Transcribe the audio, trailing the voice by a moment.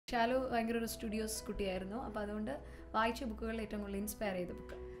ഷാലു ഭയങ്കര ഒരു സ്റ്റുഡിയോസ് കുട്ടിയായിരുന്നു. അപ്പോൾ അതുകൊണ്ട് വായിച്ച ബുക്കുകളിൽ ഏറ്റവും കൂടുതൽ ഇൻസ്പയർ ചെയ്ത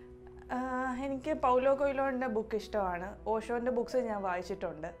ബുക്ക്? എനിക്ക് പൗലോ കൊയ്ലോൻ്റെ ബുക്ക് ഇഷ്ടമാണ്. ഓഷോൻ്റെ ബുക്സ് ഞാൻ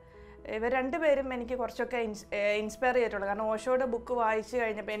വായിച്ചിട്ടുണ്ട്. ഇവർ രണ്ടുപേരും എനിക്ക് കുറച്ചൊക്കെ ഇൻസ്പയർ ചെയ്തിട്ടുണ്ട്. കാരണം ഓഷോയുടെ ബുക്ക് വായിച്ചു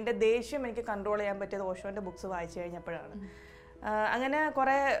കഴിഞ്ഞപ്പോൾ എൻ്റെ ദേഷ്യം എനിക്ക് കൺട്രോൾ ചെയ്യാൻ പറ്റിയത് ഓഷോൻ്റെ ബുക്സ് വായിച്ചു കഴിഞ്ഞപ്പോഴാണ്. അങ്ങനെ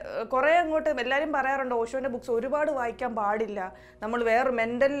കുറേ അങ്ങോട്ട് എല്ലാവരും പറയാറുണ്ട് ഓഷോൻ്റെ ബുക്സ് ഒരുപാട് വായിക്കാൻ പാടില്ല, നമ്മൾ വേറെ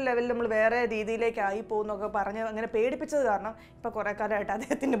മെൻ്റൽ ലെവലിൽ നമ്മൾ വേറെ രീതിയിലേക്ക് ആയി പോകുന്നൊക്കെ പറഞ്ഞ് അങ്ങനെ പേടിപ്പിച്ചത് കാരണം ഇപ്പോൾ കുറേ കാലമായിട്ട്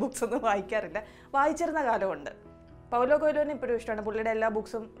അദ്ദേഹത്തിൻ്റെ ബുക്സ് ഒന്നും വായിക്കാറില്ല. വായിച്ചിരുന്ന കാലമുണ്ട്. പൗലോ കൊയ്ലോനെ ഇപ്പോഴും ഇഷ്ടമാണ്. പുള്ളിയുടെ എല്ലാ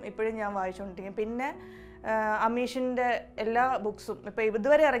ബുക്സും ഇപ്പോഴും ഞാൻ വായിച്ചുകൊണ്ടിരിക്കും. പിന്നെ അമീഷിൻ്റെ എല്ലാ ബുക്സും ഇപ്പോൾ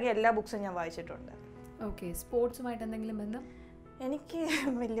ഇതുവരെ ഇറങ്ങിയ എല്ലാ ബുക്സും ഞാൻ വായിച്ചിട്ടുണ്ട്. ഓക്കെ. സ്പോർട്സുമായിട്ട് എന്തെങ്കിലും ബന്ധം? എനിക്ക്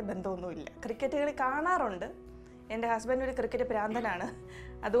വലിയ ബന്ധമൊന്നുമില്ല. ക്രിക്കറ്റ് കളി കാണാറുണ്ട്. എൻ്റെ ഹസ്ബൻഡ് ഒരു ക്രിക്കറ്റ് ഭ്രാന്തനാണ്.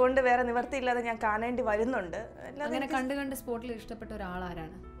 അതുകൊണ്ട് വേറെ നിവർത്തിയില്ലാതെ ഞാൻ കാണേണ്ടി വരുന്നുണ്ട്. അങ്ങനെ കണ്ട് സ്പോർട്ടിൽ ഇഷ്ടപ്പെട്ട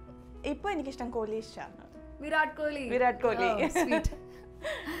ഒരാളാരാണ്? ഇപ്പോൾ എനിക്കിഷ്ടം കോഹ്ലിയാണ്. വിരാട് കോഹ്ലി.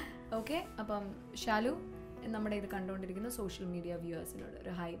 ഓക്കെ. അപ്പം ഷാലു, നമ്മുടെ ഇത് കണ്ടുകൊണ്ടിരിക്കുന്ന സോഷ്യൽ മീഡിയ വ്യൂവേഴ്സിനോട്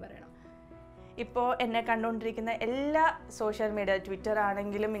ഒരു ഹായ് പറയണം. ഇപ്പോൾ എന്നെ കണ്ടുകൊണ്ടിരിക്കുന്ന എല്ലാ സോഷ്യൽ മീഡിയ, ട്വിറ്റർ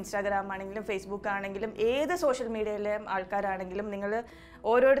ആണെങ്കിലും ഇൻസ്റ്റാഗ്രാം ആണെങ്കിലും ഫേസ്ബുക്ക് ആണെങ്കിലും ഏത് സോഷ്യൽ മീഡിയയിലെ ആൾക്കാരാണെങ്കിലും നിങ്ങൾ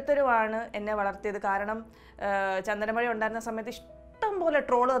ഓരോരുത്തരുമാണ് എന്നെ വളർത്തിയത്. കാരണം ചന്ദനമഴ ഉണ്ടായിരുന്ന സമയത്ത് ഇഷ്ടം പോലെ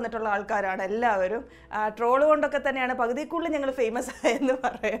ട്രോള് വന്നിട്ടുള്ള ആൾക്കാരാണ് എല്ലാവരും. ട്രോള് കൊണ്ടൊക്കെ തന്നെയാണ് പകുതിക്കുള്ളിൽ ഞങ്ങൾ ഫേമസ് ആയെന്ന്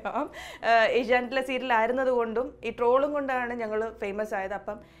പറയാം. ഏഷ്യാനെറ്റിലെ സീരിയലായിരുന്നത് കൊണ്ടും ഈ ട്രോളും കൊണ്ടാണ് ഞങ്ങൾ ഫേമസ് ആയത്.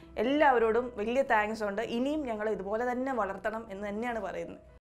 അപ്പം എല്ലാവരോടും വലിയ താങ്ക്സ് ഉണ്ട്. ഇനിയും ഞങ്ങൾ ഇതുപോലെ തന്നെ വളർത്തണം എന്ന് തന്നെയാണ് പറയുന്നത്.